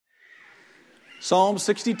Psalm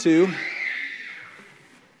 62.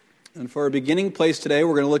 And for our beginning place today,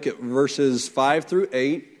 we're going to look at verses 5 through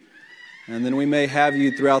 8. And then we may have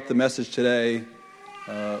you throughout the message today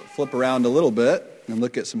flip around a little bit and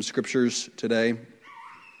look at some scriptures today.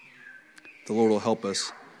 The Lord will help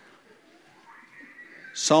us.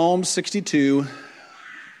 Psalm 62,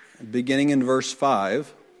 beginning in verse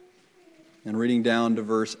 5 and reading down to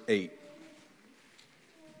verse 8.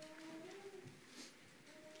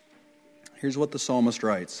 Here's what the psalmist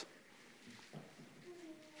writes.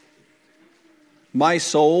 My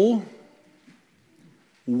soul,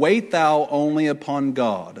 wait thou only upon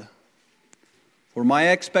God, for my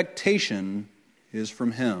expectation is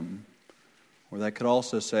from him. Or that could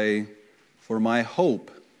also say, for my hope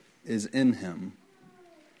is in him.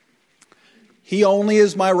 He only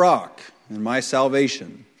is my rock and my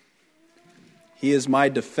salvation. He is my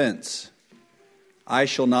defense. I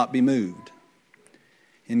shall not be moved.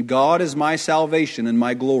 In God is my salvation and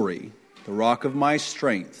my glory, the rock of my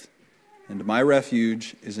strength, and my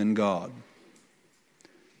refuge is in God.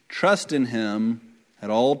 Trust in him at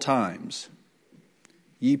all times.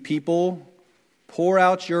 Ye people, pour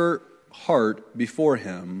out your heart before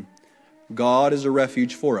him. God is a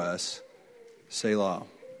refuge for us. Selah.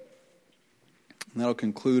 And that'll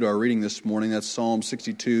conclude our reading this morning. That's Psalm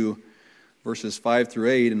 62, verses 5 through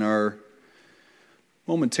 8. And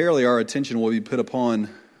momentarily our attention will be put upon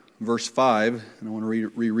verse 5. And I want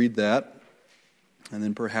to reread that. And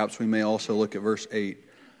then perhaps we may also look at verse 8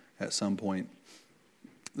 at some point.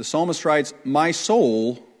 The psalmist writes, my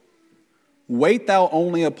soul, wait thou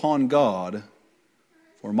only upon God,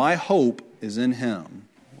 for my hope is in him.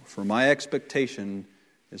 For my expectation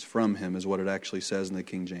is from him, is what it actually says in the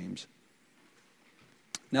King James.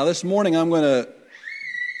 Now this morning I'm going to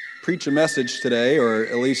preach a message today, or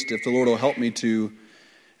at least if the Lord will help me to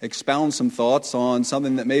expound some thoughts on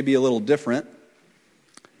something that may be a little different.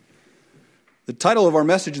 The title of our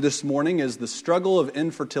message this morning is The Struggle of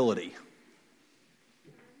Infertility.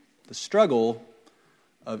 The struggle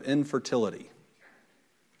of infertility.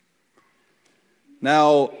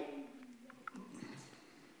 Now,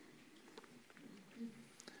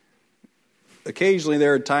 occasionally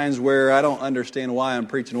there are times where I don't understand why I'm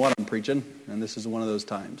preaching what I'm preaching, and this is one of those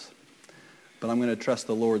times. But I'm going to trust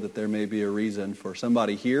the Lord that there may be a reason for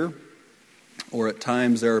somebody here, or at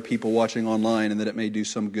times there are people watching online, and that it may do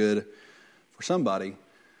some good for somebody.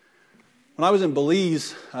 When I was in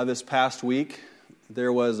Belize this past week,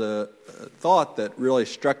 there was a thought that really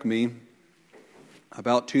struck me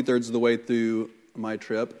about 2/3 of the way through my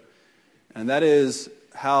trip, and that is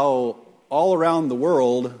how all around the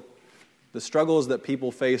world the struggles that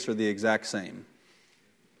people face are the exact same.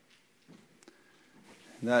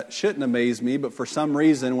 That shouldn't amaze me, but for some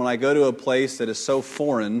reason when I go to a place that is so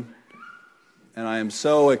foreign and I am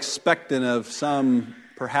so expectant of some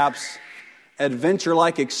perhaps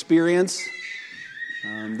adventure-like experience.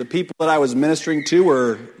 The people that I was ministering to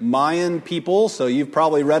were Mayan people, so you've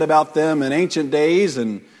probably read about them in ancient days,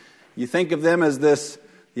 and you think of them as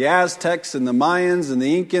the Aztecs and the Mayans and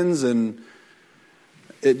the Incans, and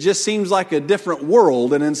it just seems like a different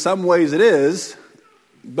world, and in some ways it is,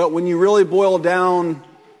 but when you really boil down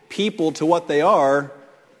people to what they are,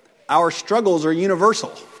 our struggles are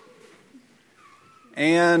universal.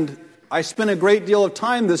 And I spent a great deal of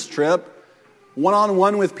time this trip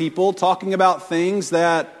one-on-one with people, talking about things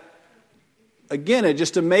that, again, it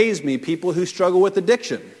just amazed me. People who struggle with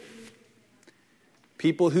addiction.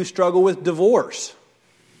 People who struggle with divorce.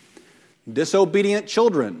 Disobedient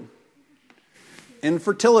children.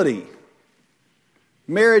 Infertility.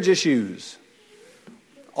 Marriage issues.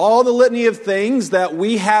 All the litany of things that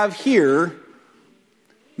we have here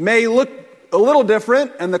may look a little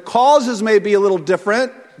different, and the causes may be a little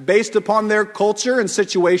different based upon their culture and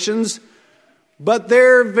situations, but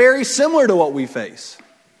they're very similar to what we face.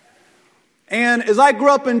 And as I grew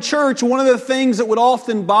up in church, one of the things that would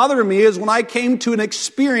often bother me is when I came to an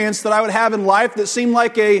experience that I would have in life that seemed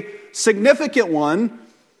like a significant one,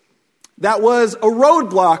 that was a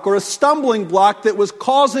roadblock or a stumbling block that was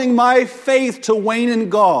causing my faith to wane in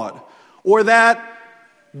God, or that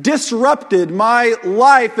disrupted my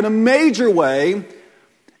life in a major way.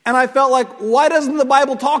 And I felt like, why doesn't the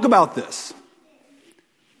Bible talk about this?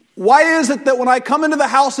 Why is it that when I come into the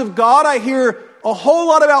house of God, I hear a whole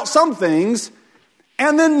lot about some things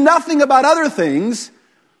and then nothing about other things?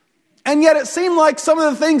 And yet it seemed like some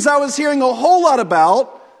of the things I was hearing a whole lot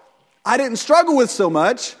about, I didn't struggle with so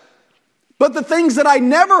much. But the things that I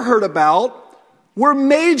never heard about were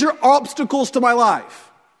major obstacles to my life.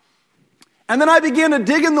 And then I began to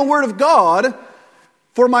dig in the Word of God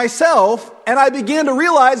for myself, and I began to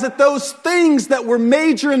realize that those things that were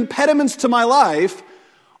major impediments to my life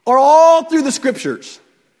are all through the Scriptures.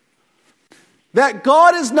 That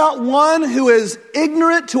God is not one who is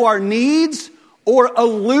ignorant to our needs or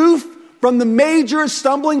aloof from the major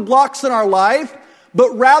stumbling blocks in our life,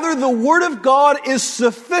 but rather the Word of God is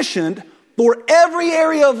sufficient for every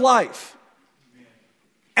area of life.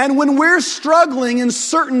 And when we're struggling in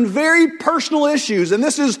certain very personal issues, and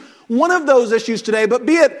this is one of those issues today, but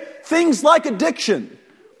be it things like addiction,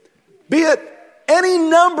 be it any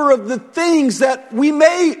number of the things that we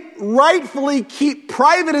may rightfully keep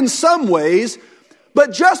private in some ways,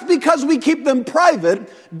 but just because we keep them private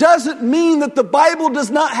doesn't mean that the Bible does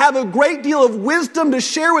not have a great deal of wisdom to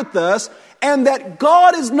share with us, and that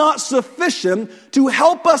God is not sufficient to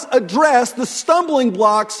help us address the stumbling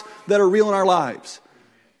blocks that are real in our lives.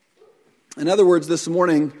 In other words, this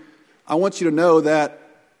morning, I want you to know that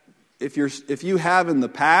if you have in the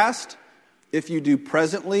past, if you do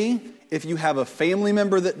presently, if you have a family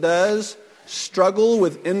member that does struggle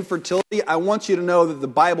with infertility, I want you to know that the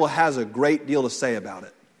Bible has a great deal to say about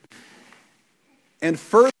it. And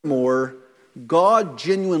furthermore, God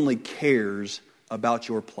genuinely cares about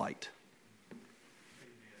your plight.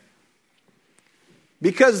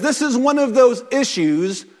 Because this is one of those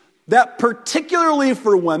issues that particularly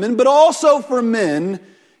for women, but also for men,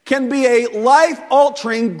 can be a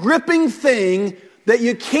life-altering, gripping thing that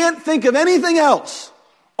you can't think of anything else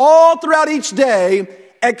all throughout each day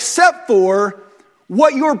except for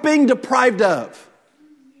what you're being deprived of.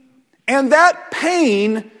 And that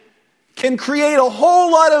pain can create a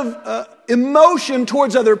whole lot of emotion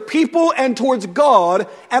towards other people and towards God.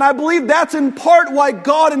 And I believe that's in part why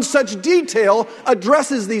God in such detail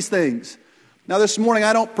addresses these things. Now this morning,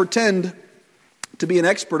 I don't pretend to be an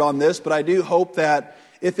expert on this, but I do hope that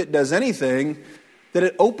if it does anything, that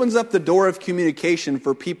it opens up the door of communication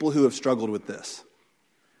for people who have struggled with this.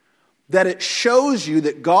 That it shows you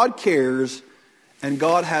that God cares and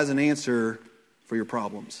God has an answer for your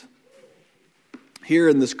problems. Here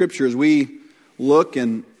in the Scriptures, we look,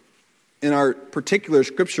 and in our particular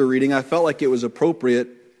Scripture reading, I felt like it was appropriate.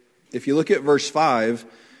 If you look at verse 5,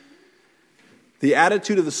 the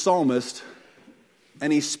attitude of the psalmist,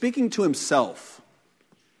 and he's speaking to himself.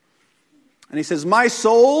 And he says, "My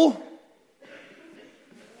soul,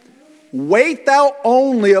 wait thou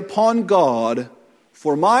only upon God,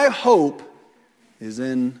 for my hope is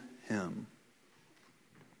in Him."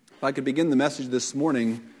 If I could begin the message this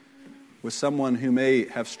morning with someone who may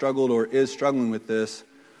have struggled or is struggling with this,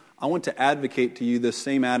 I want to advocate to you this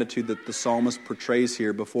same attitude that the psalmist portrays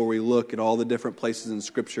here before we look at all the different places in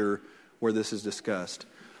Scripture where this is discussed.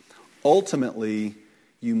 Ultimately,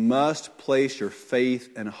 you must place your faith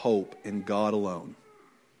and hope in God alone.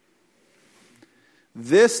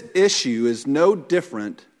 This issue is no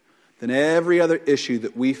different than every other issue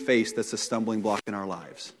that we face that's a stumbling block in our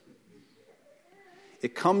lives.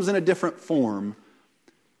 It comes in a different form,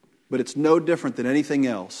 but it's no different than anything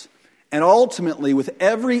else. And ultimately, with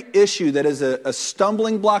every issue that is a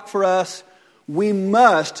stumbling block for us, we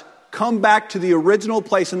must come back to the original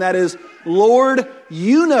place, and that is, Lord,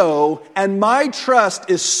 you know, and my trust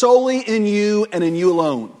is solely in you and in you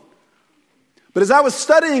alone. But as I was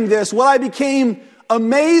studying this, what I became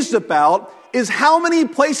amazed about is how many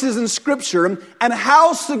places in Scripture and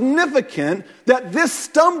how significant that this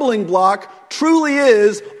stumbling block truly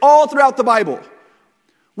is all throughout the Bible.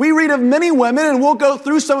 We read of many women, and we'll go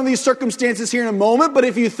through some of these circumstances here in a moment, but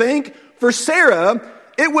if you think, for Sarah,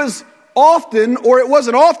 it was often, or it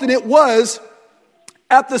wasn't often, it was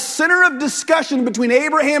at the center of discussion between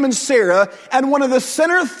Abraham and Sarah, and one of the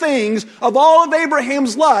center things of all of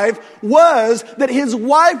Abraham's life was that his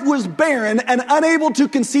wife was barren and unable to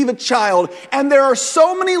conceive a child. And there are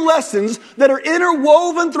so many lessons that are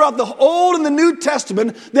interwoven throughout the Old and the New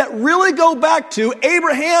Testament that really go back to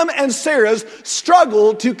Abraham and Sarah's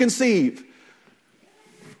struggle to conceive.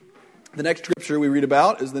 The next scripture we read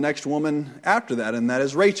about is the next woman after that, and that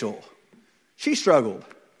is Rachel. She struggled.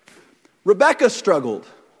 Rebecca struggled.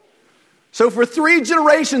 So for 3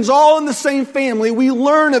 generations, all in the same family, we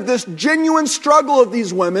learn of this genuine struggle of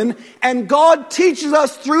these women, and God teaches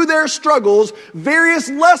us through their struggles various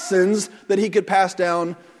lessons that He could pass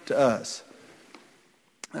down to us.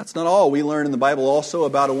 That's not all. We learn in the Bible also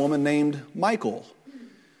about a woman named Michal.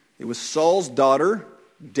 It was Saul's daughter,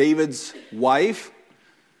 David's wife.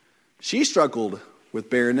 She struggled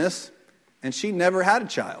with barrenness, and she never had a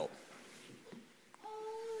child.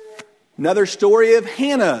 Another story of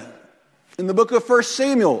Hannah in the book of 1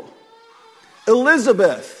 Samuel.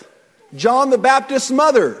 Elizabeth, John the Baptist's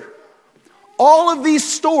mother. All of these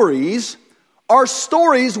stories are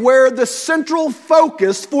stories where the central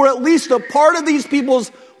focus for at least a part of these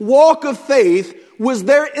people's walk of faith was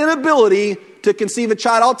their inability to conceive a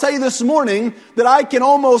child. I'll tell you this morning that I can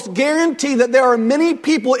almost guarantee that there are many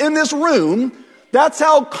people in this room. That's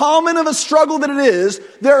how common of a struggle that it is.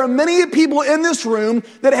 There are many people in this room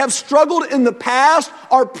that have struggled in the past,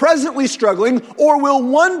 are presently struggling, or will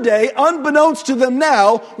one day, unbeknownst to them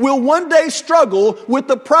now, will one day struggle with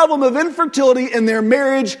the problem of infertility in their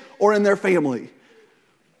marriage or in their family.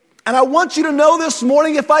 And I want you to know this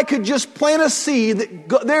morning, if I could just plant a seed,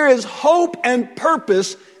 that there is hope and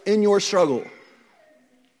purpose in your struggle.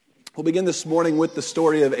 We'll begin this morning with the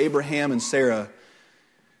story of Abraham and Sarah.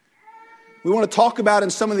 We want to talk about in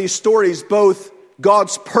some of these stories both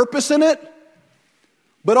God's purpose in it,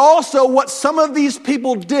 but also what some of these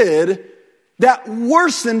people did that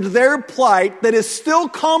worsened their plight, that is still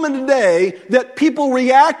common today, that people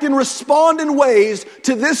react and respond in ways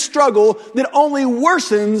to this struggle that only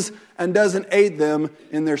worsens and doesn't aid them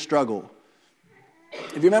in their struggle.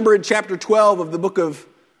 If you remember in chapter 12 of the book of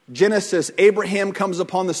Genesis, Abraham comes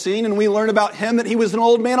upon the scene, and we learn about him that he was an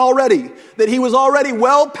old man already, that he was already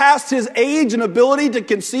well past his age and ability to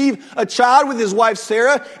conceive a child with his wife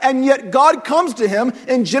Sarah, and yet God comes to him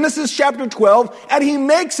in Genesis chapter 12, and he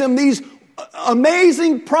makes him these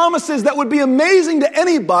amazing promises that would be amazing to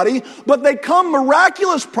anybody, but they come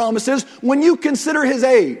miraculous promises when you consider his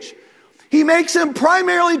age. He makes him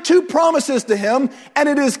primarily two promises to him, and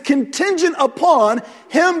it is contingent upon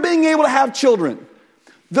him being able to have children.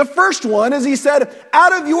 The first one is he said,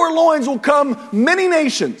 out of your loins will come many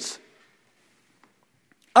nations.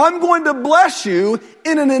 I'm going to bless you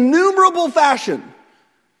in an innumerable fashion.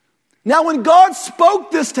 Now, when God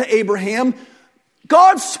spoke this to Abraham,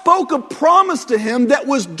 God spoke a promise to him that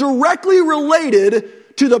was directly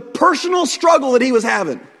related to the personal struggle that he was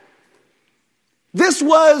having. This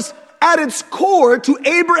was at its core to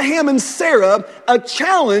Abraham and Sarah, a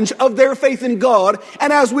challenge of their faith in God.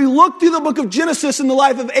 And as we look through the book of Genesis in the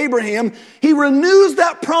life of Abraham, he renews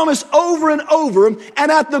that promise over and over.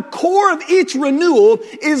 And at the core of each renewal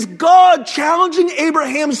is God challenging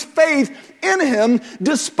Abraham's faith in him,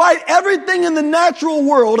 despite everything in the natural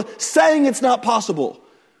world saying it's not possible.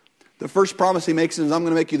 The first promise he makes is, I'm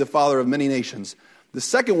going to make you the father of many nations. The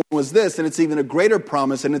second one was this, and it's even a greater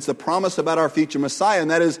promise, and it's a promise about our future Messiah, and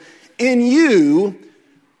that is, in you,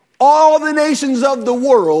 all the nations of the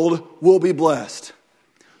world will be blessed.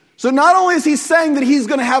 So not only is he saying that he's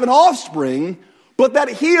going to have an offspring, but that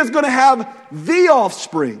he is going to have the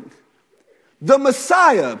offspring. The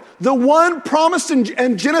Messiah, the one promised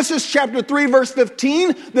in Genesis chapter 3 verse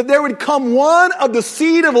 15, that there would come one of the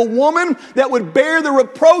seed of a woman that would bear the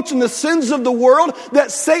reproach and the sins of the world,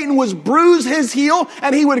 that Satan would bruise his heel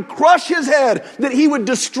and he would crush his head, that he would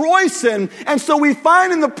destroy sin. And so we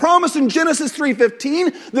find in the promise in Genesis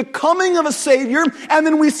 3:15 the coming of a Savior, and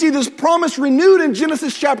then we see this promise renewed in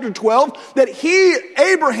Genesis chapter 12 that he,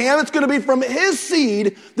 Abraham, it's going to be from his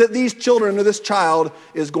seed that these children or this child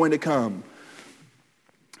is going to come.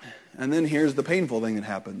 And then here's the painful thing that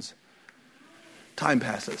happens. Time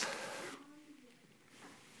passes.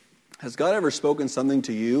 Has God ever spoken something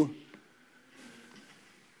to you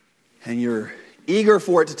and you're eager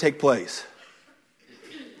for it to take place?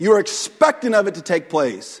 You're expectant of it to take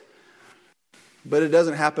place, but it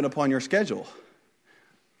doesn't happen upon your schedule.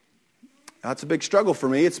 That's a big struggle for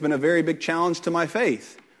me. It's been a very big challenge to my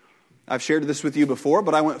faith. I've shared this with you before,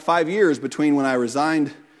 but I went 5 years between when I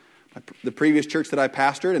resigned the previous church that I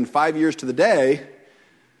pastored, and 5 years to the day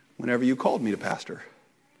whenever you called me to pastor.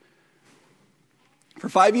 For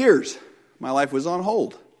 5 years, my life was on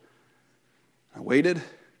hold. I waited.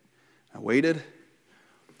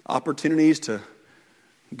 Opportunities to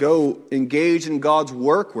go engage in God's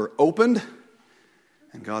work were opened,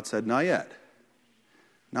 and God said, not yet.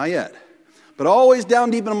 Not yet. But always down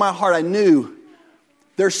deep in my heart, I knew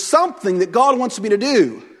there's something that God wants me to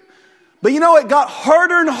do. But you know, it got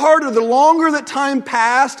harder and harder the longer that time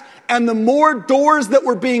passed and the more doors that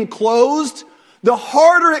were being closed, the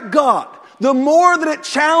harder it got, the more that it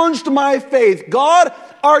challenged my faith. God,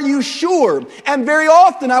 are you sure? And very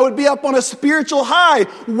often I would be up on a spiritual high,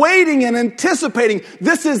 waiting and anticipating,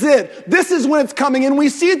 this is it. This is when it's coming. And we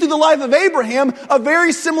see through the life of Abraham a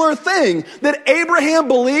very similar thing, that Abraham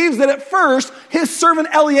believes that at first his servant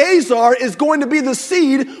Eliezer is going to be the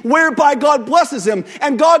seed whereby God blesses him.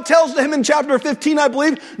 And God tells him in chapter 15, I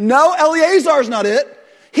believe, no, Eliezer is not it.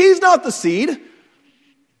 He's not the seed.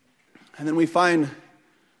 And then we find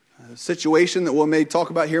a situation that we may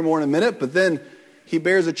talk about here more in a minute, but then he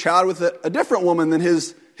bears a child with a different woman than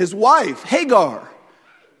his wife, Hagar.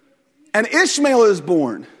 And Ishmael is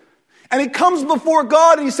born. And he comes before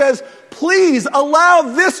God and he says, please allow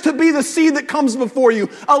this to be the seed that comes before you.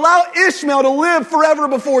 Allow Ishmael to live forever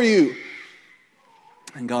before you.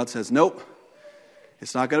 And God says, nope,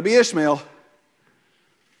 it's not going to be Ishmael.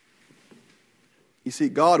 You see,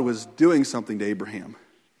 God was doing something to Abraham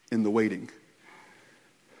in the waiting.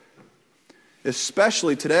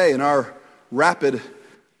 Especially today in our rapid,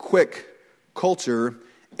 quick culture,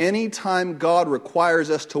 anytime God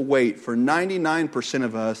requires us to wait, for 99%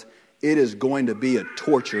 of us, it is going to be a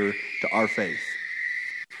torture to our faith.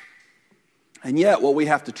 And yet, what we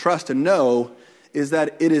have to trust and know is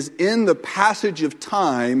that it is in the passage of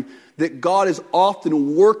time that God is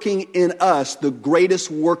often working in us the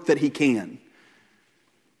greatest work that He can.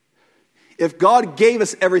 If God gave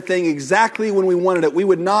us everything exactly when we wanted it, we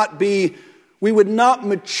would not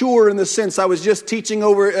mature in the sense. I was just teaching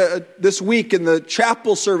over this week in the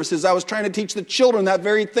chapel services. I was trying to teach the children that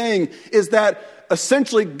very thing, is that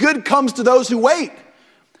essentially good comes to those who wait.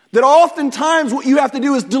 That oftentimes what you have to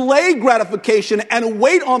do is delay gratification and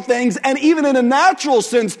wait on things, and even in a natural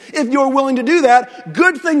sense, if you're willing to do that,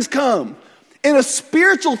 good things come. In a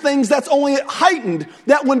spiritual things, that's only heightened,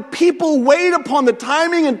 that when people wait upon the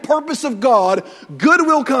timing and purpose of God, good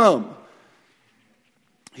will come.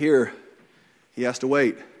 Here, he has to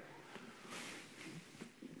wait.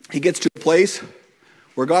 He gets to a place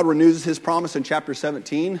where God renews His promise in chapter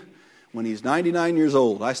 17 when he's 99 years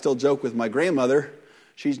old. I still joke with my grandmother.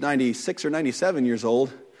 She's 96 or 97 years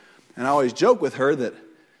old. And I always joke with her that,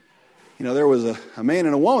 there was a man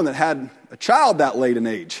and a woman that had a child that late in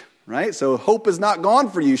age, right? So hope is not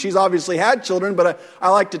gone for you. She's obviously had children, but I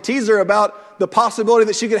like to tease her about the possibility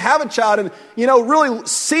that she could have a child. And, really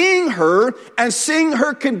seeing her and seeing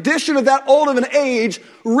her condition of that old of an age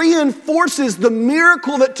reinforces the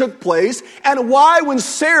miracle that took place, and why when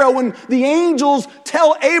the angels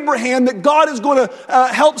tell Abraham that God is going to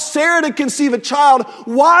help Sarah to conceive a child,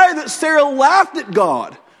 why that Sarah laughed at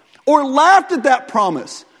God or laughed at that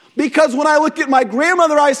promise. Because when I look at my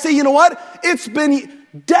grandmother, I say, it's been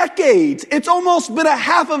decades. It's almost been a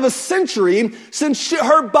half of a century since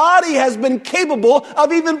her body has been capable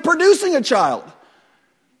of even producing a child.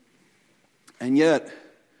 And yet,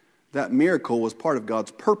 that miracle was part of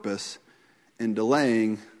God's purpose in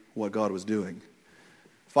delaying what God was doing.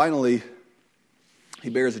 Finally, he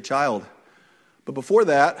bears a child. But before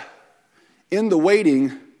that, in the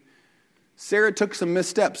waiting, Sarah took some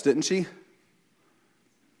missteps, didn't she?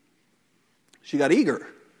 She got eager.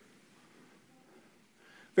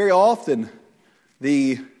 Very often,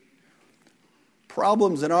 the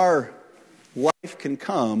problems in our life can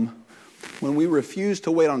come when we refuse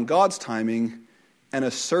to wait on God's timing and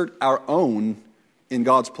assert our own in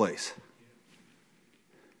God's place.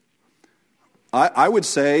 I would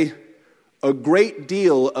say a great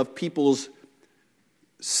deal of people's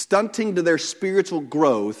stunting to their spiritual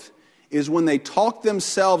growth is when they talk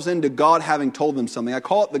themselves into God having told them something. I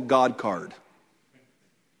call it the God card.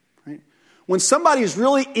 When somebody is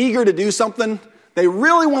really eager to do something, they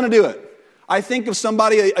really want to do it. I think of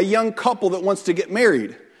somebody, a young couple that wants to get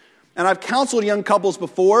married. And I've counseled young couples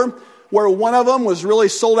before where one of them was really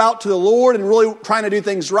sold out to the Lord and really trying to do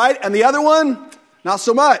things right, and the other one, not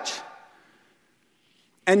so much.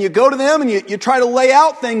 And you go to them and you try to lay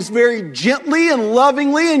out things very gently and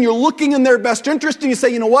lovingly, and you're looking in their best interest, and you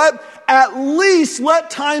say, at least let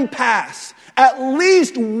time pass. At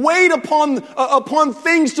least wait upon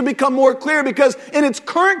things to become more clear, because in its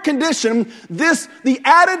current condition, the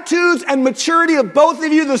attitudes and maturity of both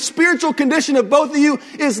of you, the spiritual condition of both of you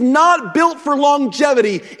is not built for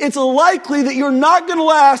longevity. It's likely that you're not going to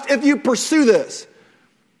last if you pursue this.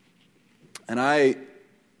 And I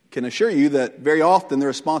can assure you that very often the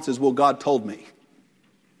response is, well, God told me.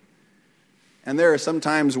 And there are some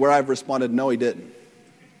times where I've responded, no, He didn't.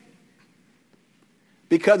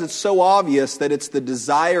 Because it's so obvious that it's the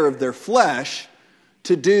desire of their flesh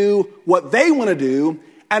to do what they want to do,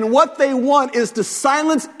 and what they want is to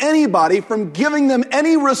silence anybody from giving them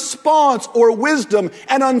any response or wisdom.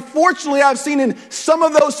 And unfortunately, I've seen in some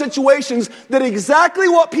of those situations that exactly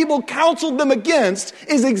what people counseled them against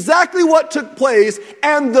is exactly what took place,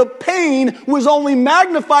 and the pain was only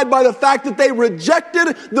magnified by the fact that they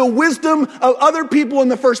rejected the wisdom of other people in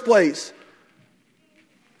the first place.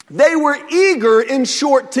 They were eager, in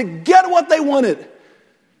short, to get what they wanted.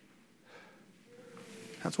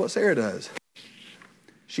 That's what Sarah does.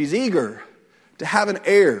 She's eager to have an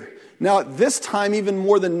heir. Now, at this time, even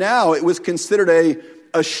more than now, it was considered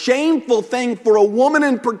a shameful thing for a woman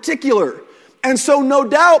in particular. And so, no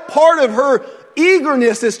doubt, part of her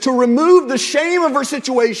eagerness is to remove the shame of her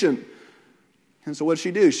situation. And so what does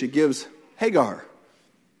she do? She gives Hagar.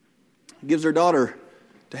 Gives her daughter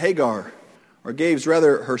to Hagar. or gives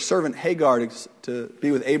rather her servant Hagar to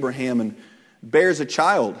be with Abraham, and bears a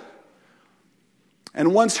child.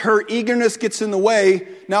 And once her eagerness gets in the way,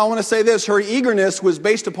 now I want to say this, her eagerness was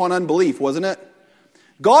based upon unbelief, wasn't it?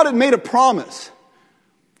 God had made a promise,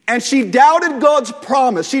 and she doubted God's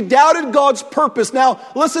promise. She doubted God's purpose. Now,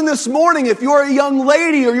 listen, this morning, if you're a young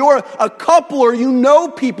lady or you're a couple or you know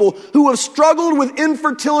people who have struggled with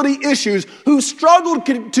infertility issues, who struggled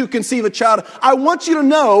to conceive a child, I want you to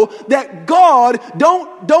know that God,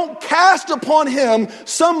 don't cast upon Him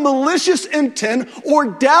some malicious intent or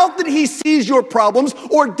doubt that He sees your problems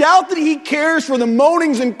or doubt that He cares for the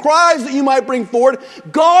moanings and cries that you might bring forward.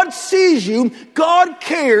 God sees you, God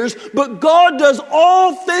cares, but God does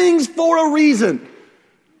all things for a reason.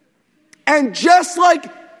 And just like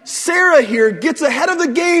Sarah here gets ahead of the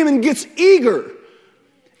game and gets eager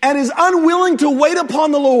and is unwilling to wait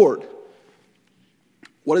upon the Lord,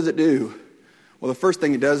 what does it do? Well, the first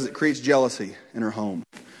thing it does is it creates jealousy in her home.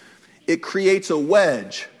 It creates a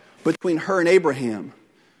wedge between her and Abraham.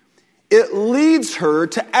 It leads her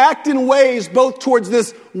to act in ways both towards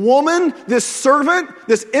this woman, this servant,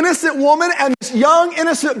 this innocent woman, and this young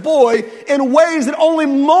innocent boy in ways that only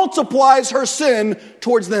multiplies her sin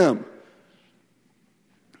towards them.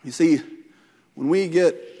 You see, when we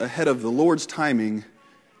get ahead of the Lord's timing,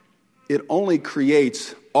 it only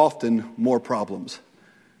creates often more problems.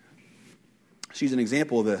 She's an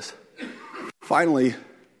example of this. Finally,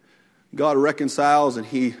 God reconciles and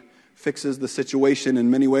He fixes the situation in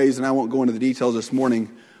many ways, and I won't go into the details this morning.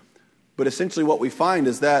 But essentially what we find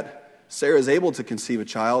is that Sarah is able to conceive a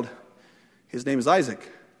child. His name is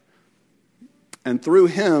Isaac. And through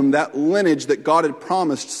him, that lineage that God had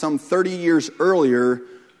promised some 30 years earlier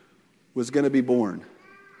was going to be born.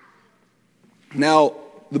 Now,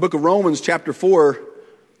 the book of Romans chapter 4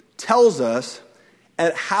 tells us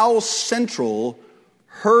at how central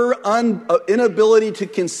her inability to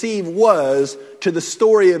conceive was to the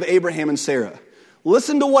story of Abraham and Sarah.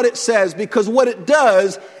 Listen to what it says, because what it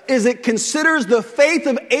does is it considers the faith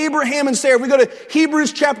of Abraham and Sarah. If we go to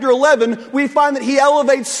Hebrews chapter 11, we find that he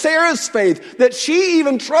elevates Sarah's faith, that she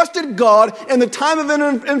even trusted God in the time of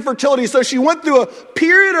infertility. So she went through a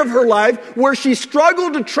period of her life where she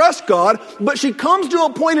struggled to trust God, but she comes to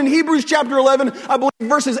a point in Hebrews chapter 11, I believe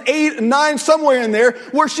verses 8 and 9, somewhere in there,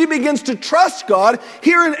 where she begins to trust God.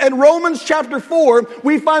 Here in Romans chapter 4,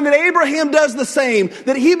 we find that Abraham does the same,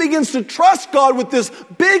 that he begins to trust God with this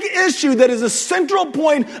big issue that is a central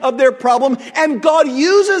point of their problem, and God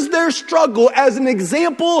uses their struggle as an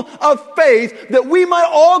example of faith that we might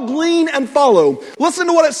all glean and follow. Listen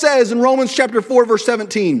to what it says in Romans chapter 4, verse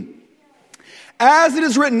 17. As it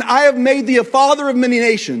is written, I have made thee a father of many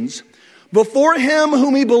nations, before him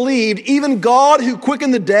whom he believed, even God who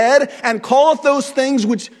quickened the dead, and calleth those things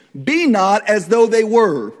which be not as though they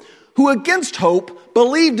were, who against hope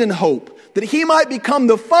believed in hope, that he might become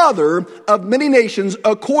the father of many nations,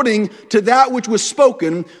 according to that which was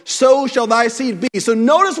spoken, so shall thy seed be. So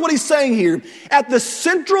notice what he's saying here. At the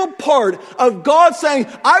central part of God saying,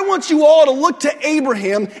 I want you all to look to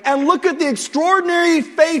Abraham and look at the extraordinary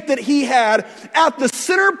faith that he had. At the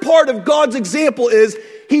center part of God's example is,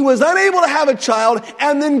 he was unable to have a child,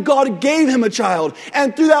 and then God gave him a child.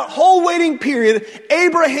 And through that whole waiting period,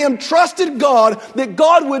 Abraham trusted God that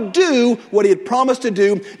God would do what he had promised to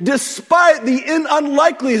do, despite the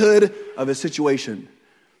unlikelihood of his situation.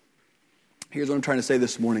 Here's what I'm trying to say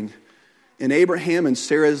this morning. In Abraham and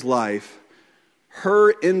Sarah's life,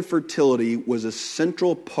 her infertility was a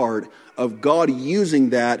central part of God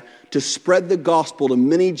using that to spread the gospel to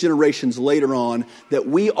many generations later on, that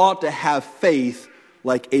we ought to have faith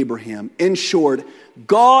like Abraham. In short,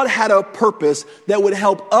 God had a purpose that would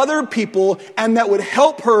help other people and that would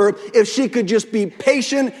help her if she could just be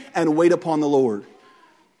patient and wait upon the Lord.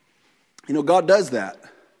 You know, God does that.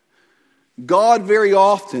 God very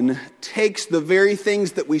often takes the very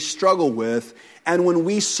things that we struggle with, and when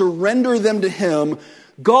we surrender them to Him,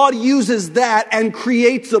 God uses that and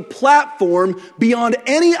creates a platform beyond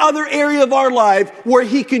any other area of our life where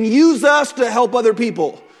He can use us to help other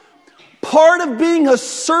people. Part of being a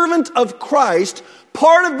servant of Christ,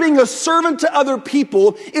 part of being a servant to other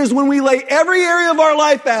people, is when we lay every area of our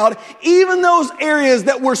life out, even those areas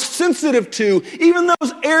that we're sensitive to, even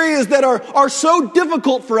those areas that are so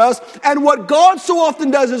difficult for us. And what God so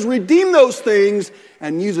often does is redeem those things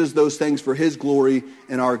and uses those things for His glory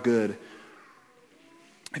and our good.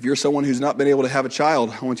 If you're someone who's not been able to have a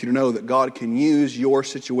child, I want you to know that God can use your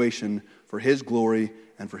situation for His glory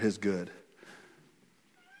and for His good.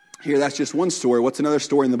 Here, that's just one story. What's another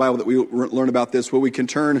story in the Bible that we learn about this? Well, we can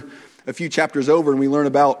turn a few chapters over and we learn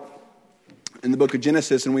about, in the book of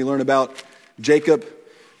Genesis, and we learn about Jacob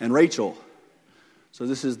and Rachel. So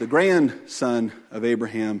this is the grandson of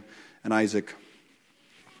Abraham and Isaac.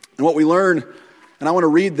 And what we learn, and I want to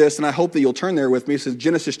read this, and I hope that you'll turn there with me. This is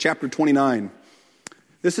Genesis chapter 29.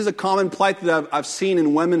 This is a common plight that I've seen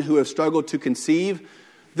in women who have struggled to conceive.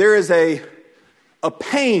 There is a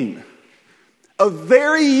pain, a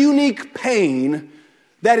very unique pain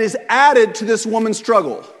that is added to this woman's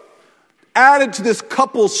struggle, added to this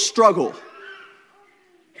couple's struggle.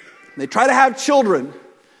 They try to have children,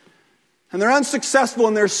 and they're unsuccessful,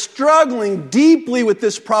 and they're struggling deeply with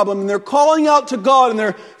this problem, and they're calling out to God, and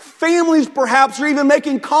their families perhaps are even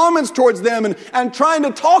making comments towards them and trying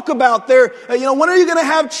to talk about their, when are you going to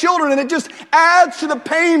have children? And it just adds to the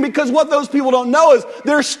pain, because what those people don't know is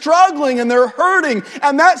they're struggling and they're hurting,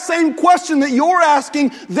 and that same question that you're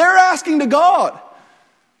asking, they're asking to God.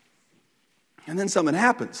 And then something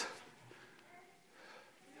happens.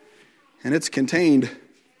 And it's contained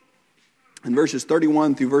in verses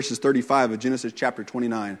 31 through verses 35 of Genesis chapter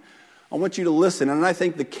 29. I want you to listen, and I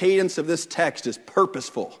think the cadence of this text is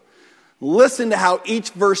purposeful. Listen to how each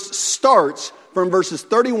verse starts from verses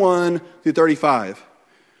 31 through 35.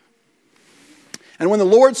 And when the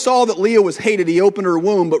Lord saw that Leah was hated, he opened her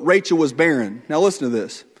womb, but Rachel was barren. Now listen to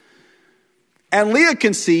this. And Leah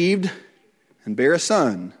conceived and bare a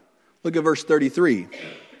son. Look at verse 33.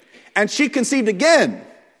 And she conceived again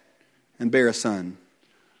and bare a son.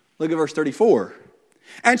 Look at verse 34.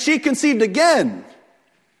 And she conceived again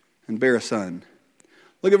and bare a son.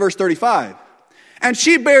 Look at verse 35. And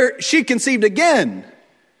she conceived again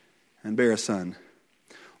and bare a son.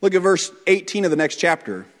 Look at verse 18 of the next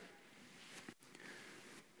chapter.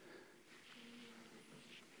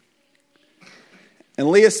 And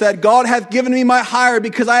Leah said, God hath given me my hire,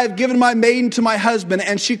 because I have given my maiden to my husband.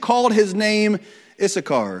 And she called his name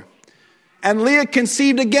Issachar. And Leah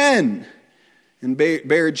conceived again and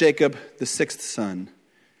bare Jacob the sixth son.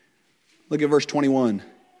 Look at verse 21.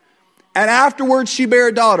 And afterwards she bare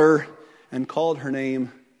a daughter and called her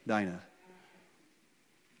name Dinah.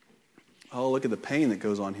 Oh, look at the pain that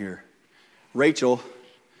goes on here. Rachel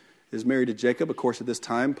is married to Jacob. Of course, at this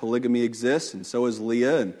time, polygamy exists, and so is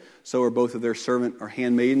Leah, and so are both of their servant or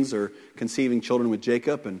handmaidens are conceiving children with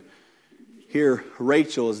Jacob. And here,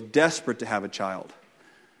 Rachel is desperate to have a child.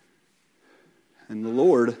 And the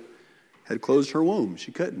Lord had closed her womb.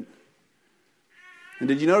 She couldn't. And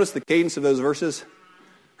did you notice the cadence of those verses?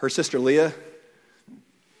 Her sister Leah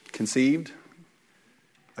conceived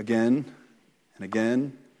again and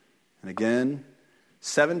again and again.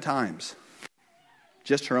 7 times.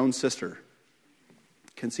 Just her own sister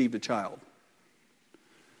conceived a child.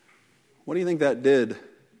 What do you think that did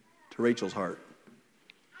to Rachel's heart?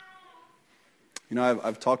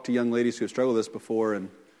 I've talked to young ladies who have struggled with this before, and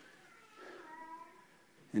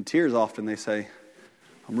in tears often they say,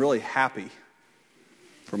 I'm really happy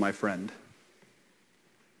for my friend.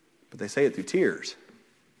 But they say it through tears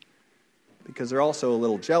because they're also a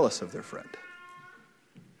little jealous of their friend.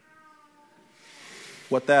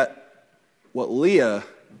 What Leah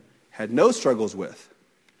had no struggles with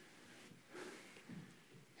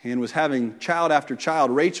and was having child after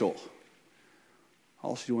child, Rachel,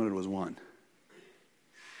 all she wanted was one.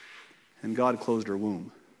 And God closed her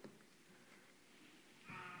womb.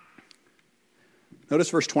 Notice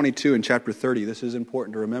verse 22 in chapter 30. This is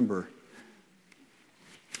important to remember.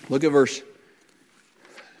 Look at verse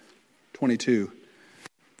 22.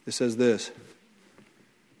 It says this.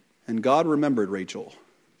 And God remembered Rachel,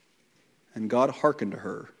 and God hearkened to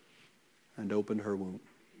her and opened her womb.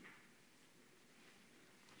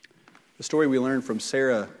 The story we learned from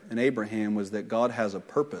Sarah and Abraham was that God has a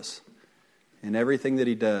purpose in everything that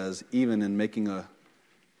he does, even in making a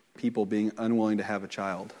people being unwilling to have a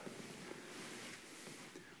child.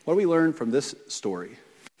 What do we learn from this story?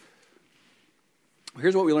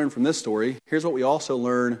 Here's what we learn from this story. Here's what we also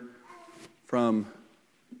learn from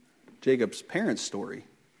Jacob's parents' story.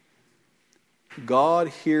 God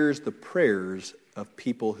hears the prayers of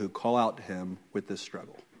people who call out to him with this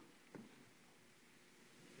struggle.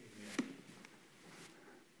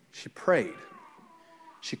 She prayed.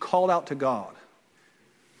 She called out to God.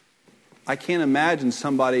 I can't imagine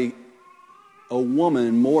a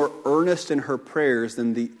woman more earnest in her prayers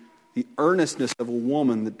than the earnestness of a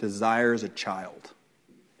woman that desires a child.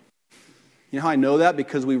 You know how I know that?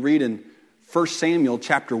 Because we read in 1 Samuel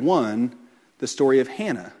chapter 1 the story of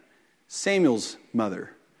Hannah, Samuel's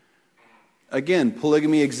mother. Again,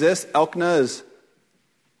 polygamy exists. Elkanah is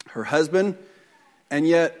her husband, and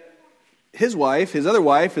yet his other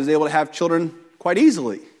wife, is able to have children quite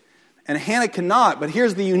easily. And Hannah cannot. But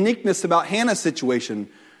here's the uniqueness about Hannah's situation.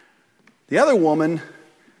 The other woman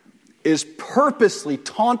is purposely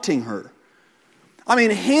taunting her. I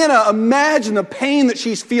mean, Hannah, imagine the pain that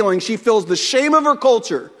she's feeling. She feels the shame of her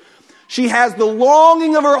culture. She has the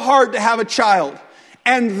longing of her heart to have a child.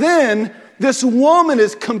 And then this woman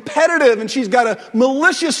is competitive and she's got a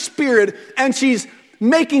malicious spirit and she's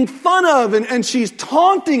making fun of and she's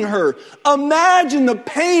taunting her. Imagine the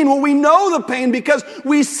pain. Well, we know the pain because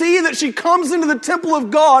we see that she comes into the temple of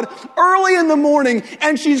God early in the morning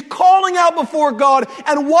and she's calling out before God.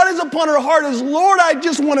 And what is upon her heart is, Lord, I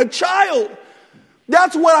just want a child.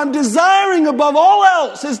 That's what I'm desiring above all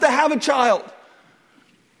else, is to have a child.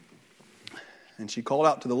 And she called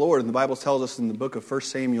out to the Lord. And the Bible tells us in the book of 1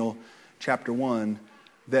 Samuel chapter 1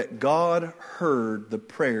 that God heard the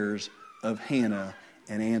prayers of Hannah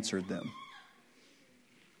and answered them.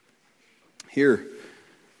 Here,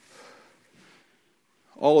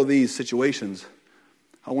 all of these situations,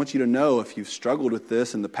 I want you to know, if you've struggled with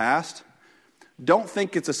this in the past, don't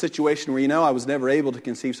think it's a situation where, I was never able to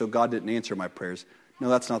conceive, so God didn't answer my prayers. No,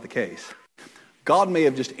 that's not the case. God may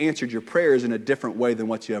have just answered your prayers in a different way than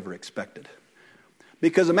what you ever expected.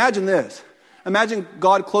 Because imagine this. Imagine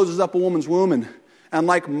God closes up a woman's womb and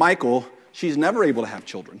like Michael, she's never able to have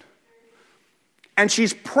children. And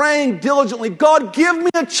she's praying diligently, God, give me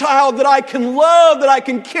a child that I can love, that I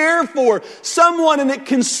can care for. Someone, and it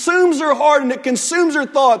consumes her heart and it consumes her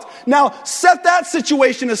thoughts. Now, set that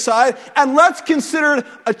situation aside and let's consider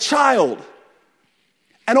a child.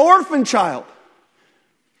 An orphan child.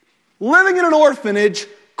 Living in an orphanage,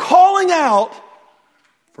 calling out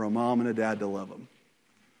for a mom and a dad to love him.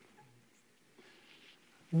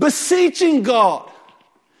 Beseeching God.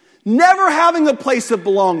 Never having a place of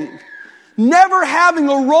belonging. Never having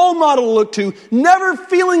a role model to look to. Never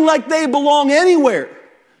feeling like they belong anywhere.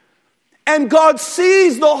 And God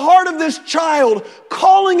sees the heart of this child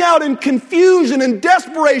calling out in confusion and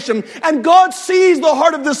desperation. And God sees the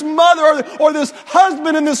heart of this mother or this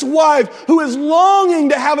husband and this wife who is longing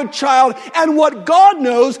to have a child. And what God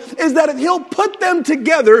knows is that if He'll put them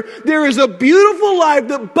together, there is a beautiful life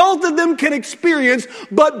that both of them can experience,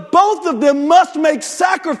 but both of them must make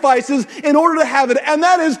sacrifices in order to have it. And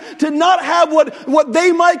that is to not have what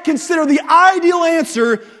they might consider the ideal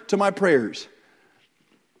answer to my prayers.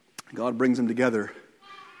 God brings them together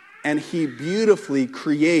and He beautifully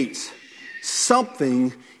creates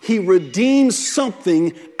something. He redeems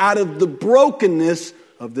something out of the brokenness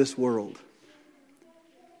of this world.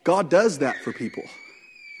 God does that for people.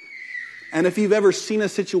 And if you've ever seen a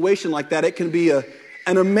situation like that, it can be an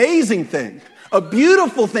amazing thing. A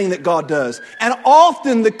beautiful thing that God does. And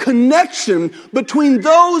often the connection between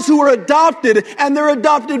those who are adopted and their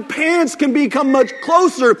adopted parents can become much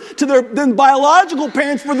closer to than biological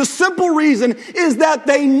parents, for the simple reason is that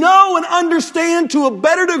they know and understand to a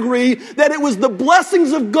better degree that it was the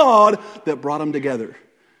blessings of God that brought them together.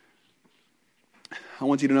 I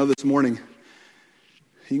want you to know this morning,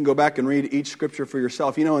 you can go back and read each scripture for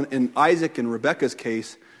yourself. In Isaac and Rebekah's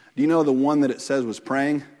case, do you know the one that it says was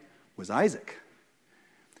praying was Isaac?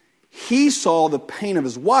 He saw the pain of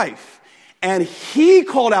his wife, and he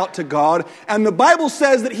called out to God, and the Bible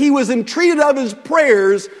says that he was entreated of his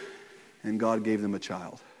prayers, and God gave them a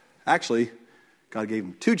child. Actually, God gave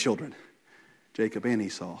them 2 children, Jacob and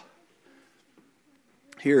Esau.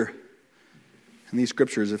 Here, in these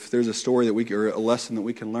scriptures, if there's a story or a lesson that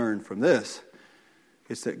we can learn from this,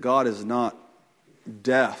 it's that God is not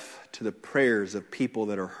deaf to the prayers of people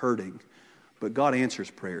that are hurting, but God answers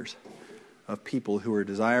prayers of people who are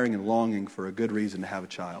desiring and longing for a good reason to have a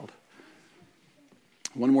child.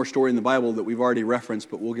 One more story in the Bible that we've already referenced,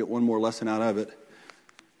 but we'll get one more lesson out of it.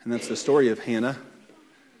 And that's the story of Hannah.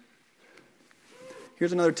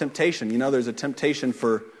 Here's another temptation. There's a temptation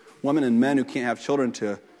for women and men who can't have children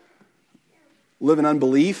to live in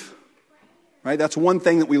unbelief. Right? That's one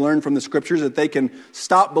thing that we learn from the scriptures, that they can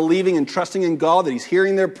stop believing and trusting in God, that He's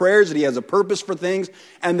hearing their prayers, that He has a purpose for things,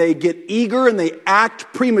 and they get eager and they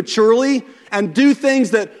act prematurely and do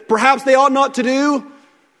things that perhaps they ought not to do.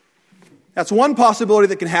 That's one possibility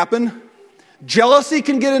that can happen. Jealousy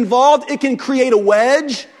can get involved. It can create a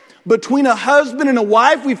wedge between a husband and a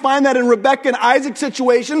wife. We find that in Rebekah and Isaac's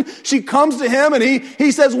situation. She comes to him and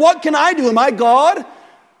he says, what can I do? Am I God?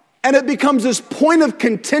 And it becomes this point of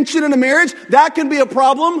contention in a marriage. That can be a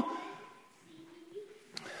problem.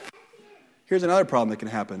 Here's another problem that can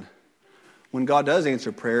happen. When God does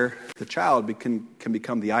answer prayer, the child can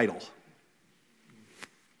become the idol.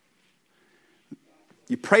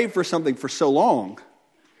 You prayed for something for so long,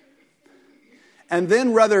 and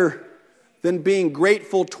then rather than being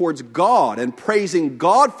grateful towards God and praising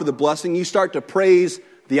God for the blessing, you start to praise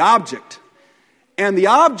the object. And the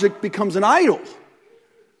object becomes an idol.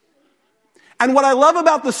 And what I love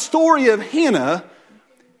about the story of Hannah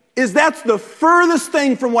is that's the furthest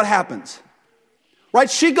thing from what happens. Right?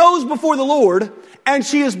 She goes before the Lord and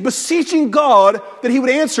she is beseeching God that he would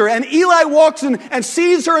answer. And Eli walks in and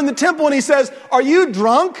sees her in the temple and he says, "Are you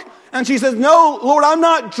drunk?" And she says, "No, Lord, I'm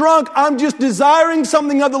not drunk. I'm just desiring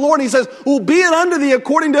something of the Lord." And he says, "Well, be it unto thee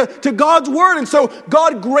according to God's word." And so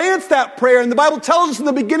God grants that prayer. And the Bible tells us in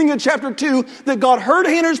the beginning of chapter 2 that God heard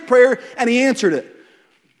Hannah's prayer and he answered it.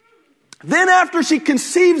 Then after she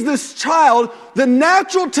conceives this child, the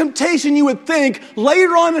natural temptation you would think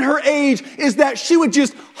later on in her age is that she would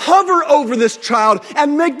just hover over this child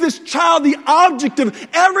and make this child the object of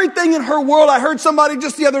everything in her world. I heard somebody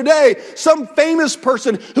just the other day, some famous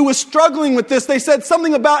person who was struggling with this. They said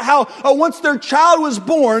something about how once their child was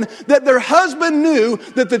born, that their husband knew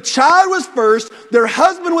that the child was first, their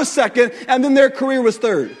husband was second, and then their career was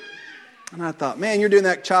third. And I thought, man, you're doing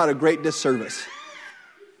that child a great disservice.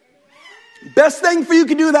 Best thing for you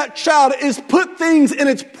can do to that child is put things in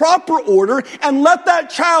its proper order and let that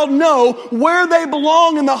child know where they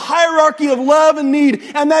belong in the hierarchy of love and need,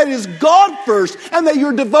 and that is God first, and that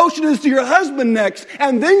your devotion is to your husband next,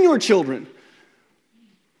 and then your children.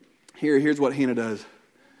 Here's what Hannah does.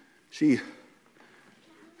 She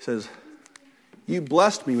says, "You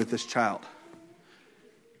blessed me with this child."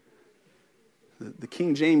 The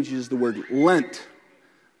King James uses the word lent.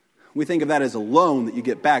 We think of that as a loan that you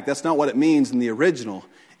get back. That's not what it means in the original.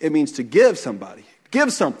 It means to give somebody,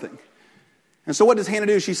 give something. And so what does Hannah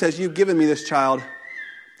do? She says, "You've given me this child.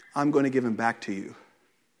 I'm going to give him back to you."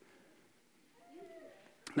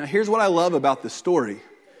 Now here's what I love about this story.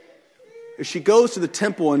 Is she goes to the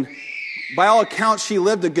temple, and by all accounts she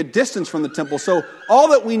lived a good distance from the temple. So all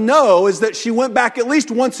that we know is that she went back at least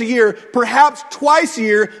once a year, perhaps twice a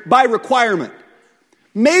year by requirement.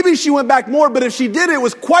 Maybe she went back more, but if she did, it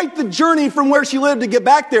was quite the journey from where she lived to get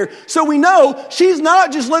back there. So we know she's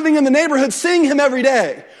not just living in the neighborhood seeing him every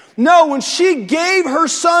day. No, when she gave her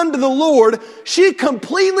son to the Lord, she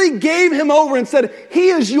completely gave him over and said, "He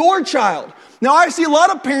is your child." Now, I see a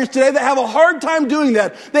lot of parents today that have a hard time doing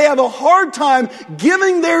that. They have a hard time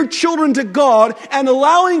giving their children to God and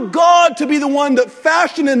allowing God to be the one that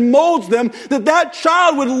fashions and molds them, that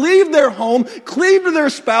child would leave their home, cleave to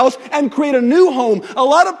their spouse, and create a new home. A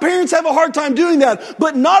lot of parents have a hard time doing that,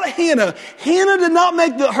 but not Hannah. Hannah did not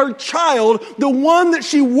make her child the one that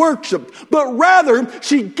she worshiped, but rather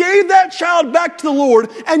she gave that child back to the Lord.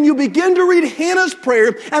 And you begin to read Hannah's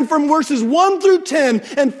prayer, and from verses 1 through 10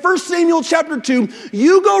 in 1 Samuel chapter 2,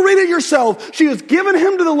 you go read it yourself. She has given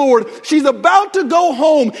him to the Lord. She's about to go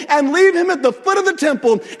home and leave him at the foot of the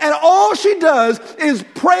temple. And all she does is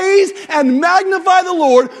praise and magnify the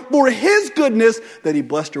Lord for his goodness that he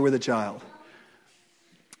blessed her with a child.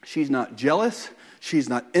 She's not jealous. She's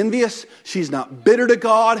not envious. She's not bitter to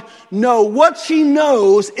God. No, what she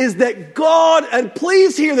knows is that God, and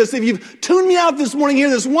please hear this, if you've tuned me out this morning,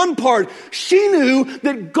 hear this one part. She knew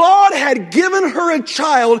that God had given her a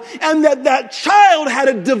child, and that child had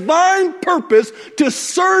a divine purpose to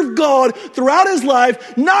serve God throughout his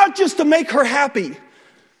life, not just to make her happy.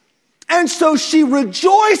 And so she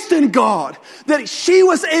rejoiced in God that she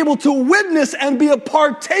was able to witness and be a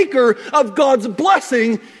partaker of God's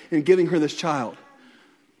blessing in giving her this child.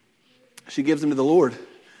 She gives him to the Lord.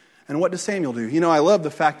 And what does Samuel do? You know, I love the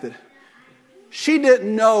fact that she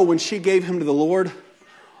didn't know when she gave him to the Lord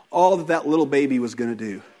all that little baby was going to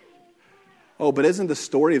do. Oh, but isn't the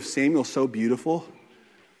story of Samuel so beautiful?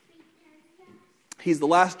 He's the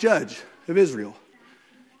last judge of Israel,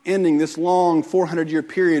 ending this long 400-year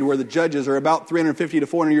period where the judges, or about 350 to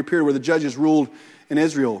 400-year period where the judges ruled in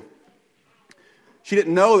Israel. She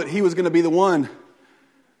didn't know that he was going to be the one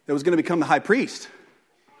that was going to become the high priest.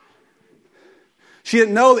 She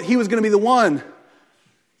didn't know that he was going to be the one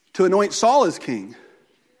to anoint Saul as king,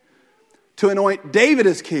 to anoint David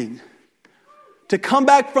as king, to come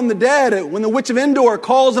back from the dead when the witch of Endor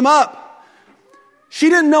calls him up.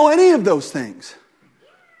 She didn't know any of those things.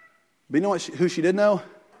 But you know who she did know?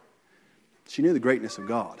 She knew the greatness of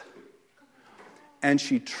God. And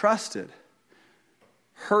she trusted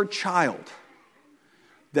her child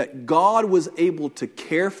that God was able to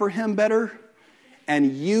care for him better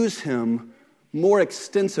and use him more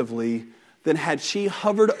extensively than had she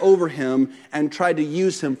hovered over him and tried to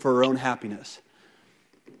use him for her own happiness.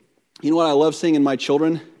 You know what I love seeing in my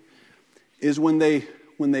children is when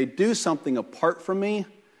they do something apart from me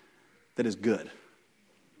that is good.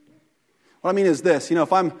 What I mean is this,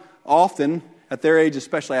 if I'm often, at their age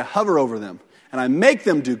especially, I hover over them and I make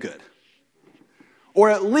them do good. Or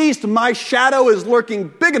at least my shadow is lurking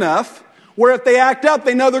big enough where if they act up,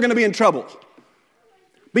 they know they're going to be in trouble.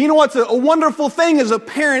 But you know what's a wonderful thing as a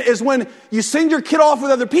parent is when you send your kid off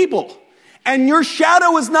with other people And your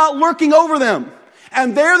shadow is not lurking over them.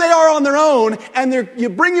 And there they are on their own, and you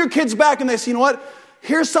bring your kids back and they say, you know what?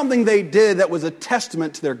 Here's something they did that was a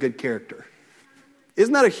testament to their good character.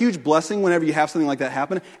 Isn't that a huge blessing whenever you have something like that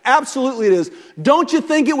happen? Absolutely it is. Don't you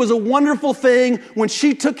think it was a wonderful thing when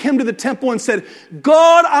she took him to the temple and said,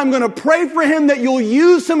 God, I'm going to pray for him that you'll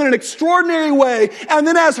use him in an extraordinary way. And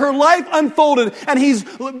then as her life unfolded and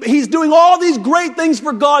he's doing all these great things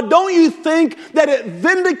for God, don't you think that it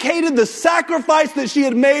vindicated the sacrifice that she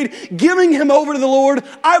had made, giving him over to the Lord?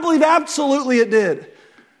 I believe absolutely it did.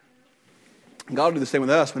 God will do the same with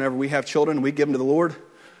us whenever we have children and we give them to the Lord.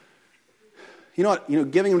 You know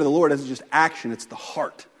what? Giving them to the Lord isn't just action, it's the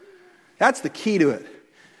heart. That's the key to it.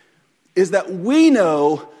 Is that we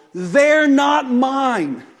know they're not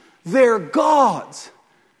mine. They're God's.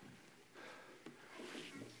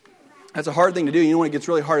 That's a hard thing to do. You know when it gets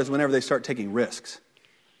really hard is whenever they start taking risks.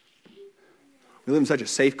 We live in such a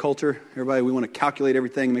safe culture. Everybody, we want to calculate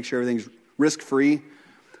everything, make sure everything's risk-free.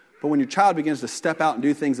 But when your child begins to step out and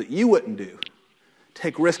do things that you wouldn't do,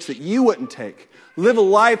 take risks that you wouldn't take, live a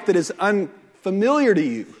life that is unfamiliar to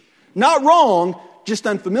you. Not wrong, just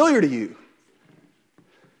unfamiliar to you.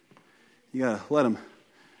 You got to let them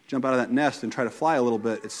jump out of that nest and try to fly a little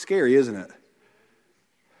bit. It's scary, isn't it?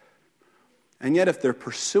 And yet if they're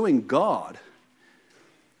pursuing God,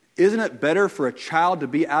 isn't it better for a child to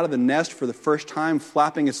be out of the nest for the first time,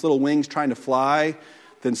 flapping its little wings trying to fly,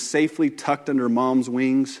 than safely tucked under mom's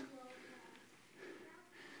wings?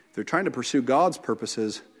 If they're trying to pursue God's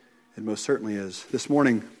purposes, it most certainly is. This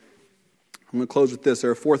morning, I'm going to close with this.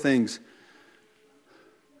 There are 4 things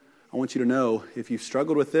I want you to know. If you've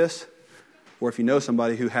struggled with this, or if you know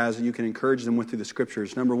somebody who has, you can encourage them with through the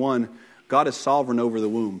Scriptures. Number 1, God is sovereign over the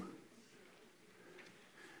womb.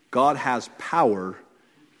 God has power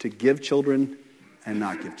to give children and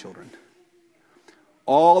not give children.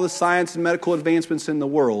 All the science and medical advancements in the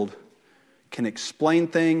world can explain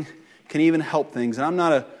things, can even help things. And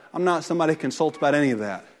I'm not somebody who consults about any of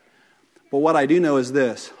that. But what I do know is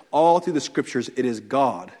this. All through the Scriptures, it is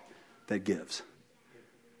God that gives.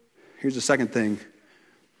 Here's the second thing.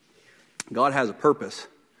 God has a purpose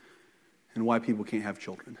in why people can't have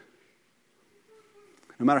children.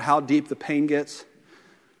 No matter how deep the pain gets,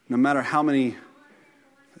 no matter how many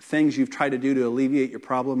things you've tried to do to alleviate your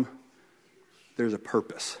problem, there's a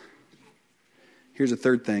purpose. Here's a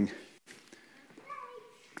third thing.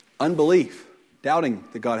 Unbelief, doubting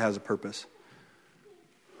that God has a purpose,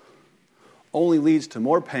 only leads to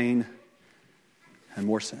more pain and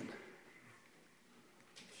more sin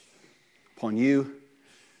upon you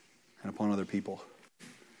and upon other people.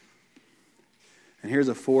 And here's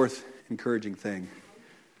a fourth encouraging thing.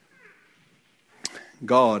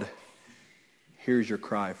 God hears your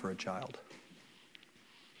cry for a child.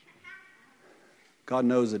 God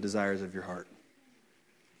knows the desires of your heart.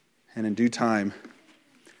 And in due time,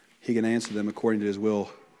 He can answer them according to His will.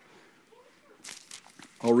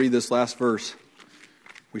 I'll read this last verse.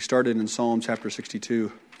 We started in Psalm chapter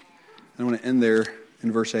 62. I want to end there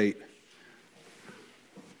in verse 8.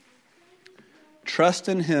 Trust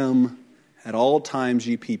in Him at all times,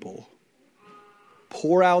 ye people.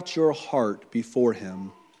 Pour out your heart before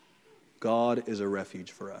Him. God is a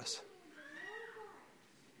refuge for us.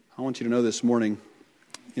 I want you to know this morning,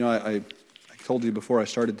 I told you before I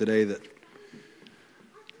started today that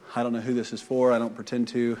I don't know who this is for. I don't pretend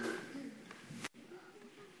to.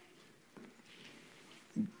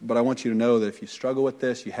 But I want you to know that if you struggle with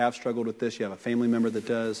this, you have struggled with this, you have a family member that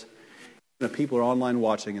does, people are online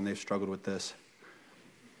watching and they've struggled with this.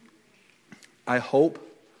 I hope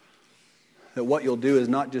that what you'll do is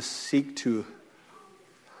not just seek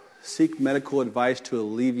medical advice to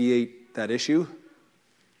alleviate that issue,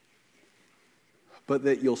 but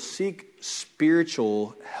that you'll seek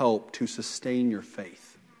spiritual help to sustain your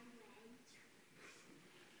faith.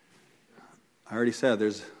 I already said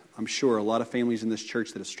there's, I'm sure, a lot of families in this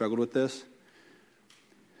church that have struggled with this.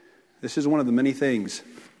 This is one of the many things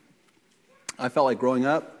I felt like growing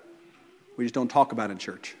up, we just don't talk about in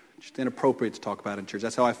church. It's just inappropriate to talk about in church.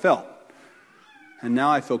 That's how I felt. And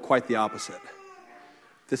now I feel quite the opposite.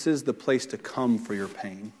 This is the place to come for your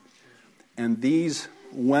pain. And these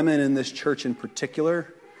women in this church in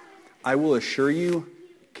particular, I will assure you,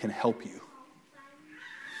 can help you.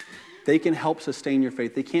 They can help sustain your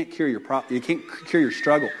faith. They can't cure you can't cure your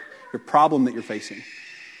struggle, your problem that you're facing.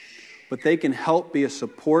 But they can help be a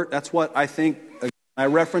support. That's what I think. I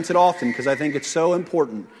reference it often because I think it's so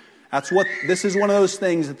important. This is one of those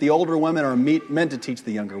things that the older women are meant to teach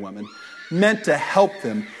the younger women, meant to help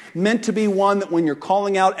them. meant to be one that when you're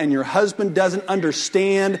calling out and your husband doesn't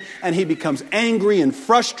understand and he becomes angry and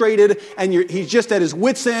frustrated and he's just at his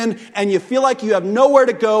wit's end and you feel like you have nowhere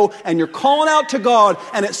to go and you're calling out to God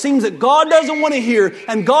and it seems that God doesn't want to hear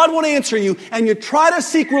and God won't answer you and you try to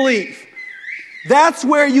seek relief. That's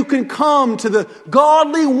where you can come to the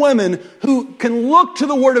godly women who can look to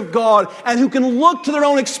the Word of God and who can look to their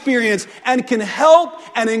own experience and can help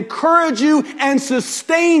and encourage you and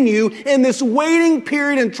sustain you in this waiting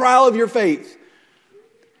period and trial of your faith.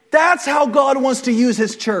 That's how God wants to use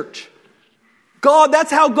His church. That's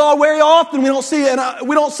how God, very often we don't say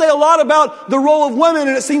a lot about the role of women,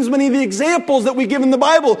 and it seems many of the examples that we give in the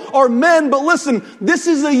Bible are men, but listen, this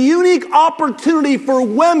is a unique opportunity for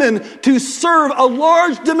women to serve a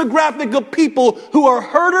large demographic of people who are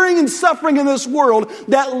hurting and suffering in this world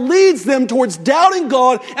that leads them towards doubting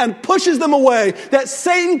God and pushes them away, that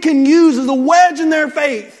Satan can use as a wedge in their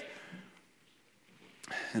faith.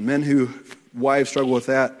 And men who, wives struggle with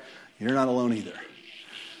that, you're not alone either.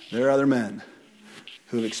 There are other men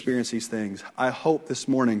who have experienced these things. I hope this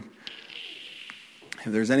morning,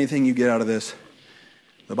 if there's anything you get out of this,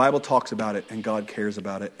 the Bible talks about it and God cares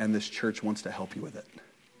about it and this church wants to help you with it.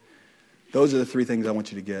 Those are the three things I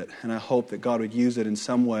want you to get. And I hope that God would use it in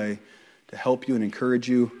some way to help you and encourage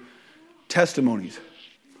you. Testimonies.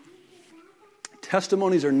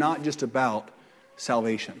 Testimonies are not just about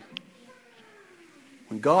salvation.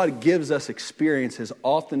 When God gives us experiences,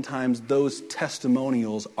 oftentimes those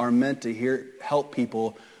testimonials are meant to help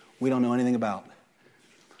people we don't know anything about.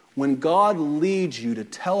 When God leads you to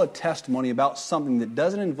tell a testimony about something that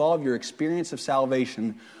doesn't involve your experience of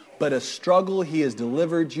salvation, but a struggle He has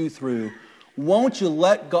delivered you through, won't you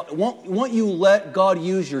let God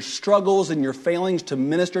use your struggles and your failings to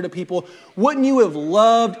minister to people? Wouldn't you have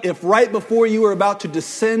loved if right before you were about to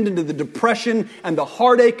descend into the depression and the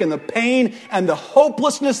heartache and the pain and the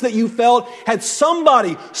hopelessness that you felt, had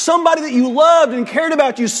somebody that you loved and cared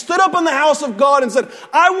about you stood up in the house of God and said,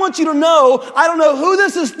 I want you to know, I don't know who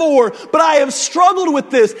this is for, but I have struggled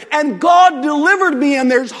with this and God delivered me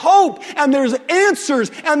and there's hope and there's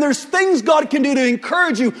answers and there's things God can do to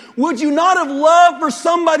encourage you. Would you not have loved for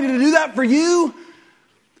somebody to do that for you?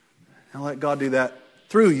 And let God do that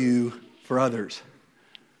through you for others.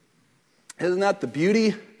 Isn't that the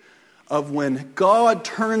beauty of when God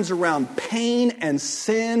turns around pain and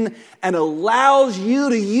sin and allows you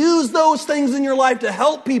to use those things in your life to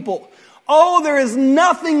help people? Oh, there is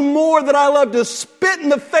nothing more that I love to spit in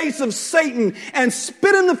the face of Satan and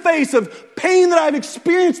spit in the face of pain that I've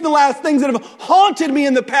experienced in the last, things that have haunted me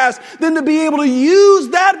in the past, than to be able to use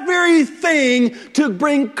that very thing to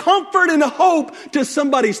bring comfort and hope to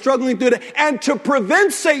somebody struggling through it and to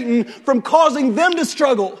prevent Satan from causing them to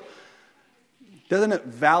struggle. Doesn't it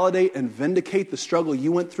validate and vindicate the struggle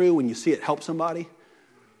you went through when you see it help somebody?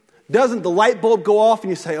 Doesn't the light bulb go off and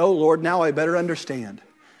you say, oh Lord, now I better understand?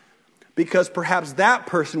 Because perhaps that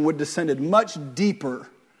person would have descended much deeper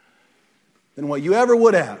than what you ever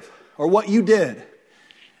would have or what you did.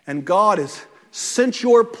 And God has sent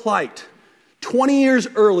your plight 20 years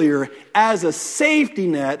earlier as a safety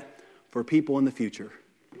net for people in the future.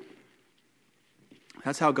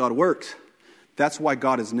 That's how God works. That's why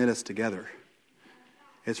God has knit us together.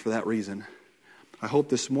 It's for that reason. I hope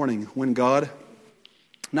this morning when God,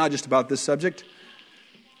 not just about this subject,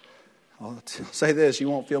 I'll say this, you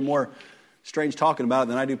won't feel more strange talking about it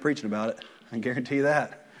than I do preaching about it. I guarantee you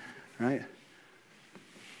that. Right?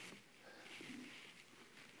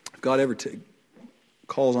 If God ever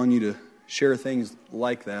calls on you to share things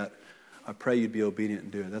like that, I pray you'd be obedient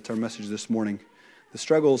and do it. That's our message this morning. The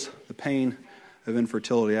struggles, the pain of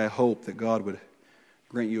infertility, I hope that God would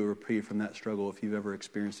grant you a reprieve from that struggle if you've ever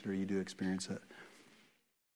experienced it or you do experience it.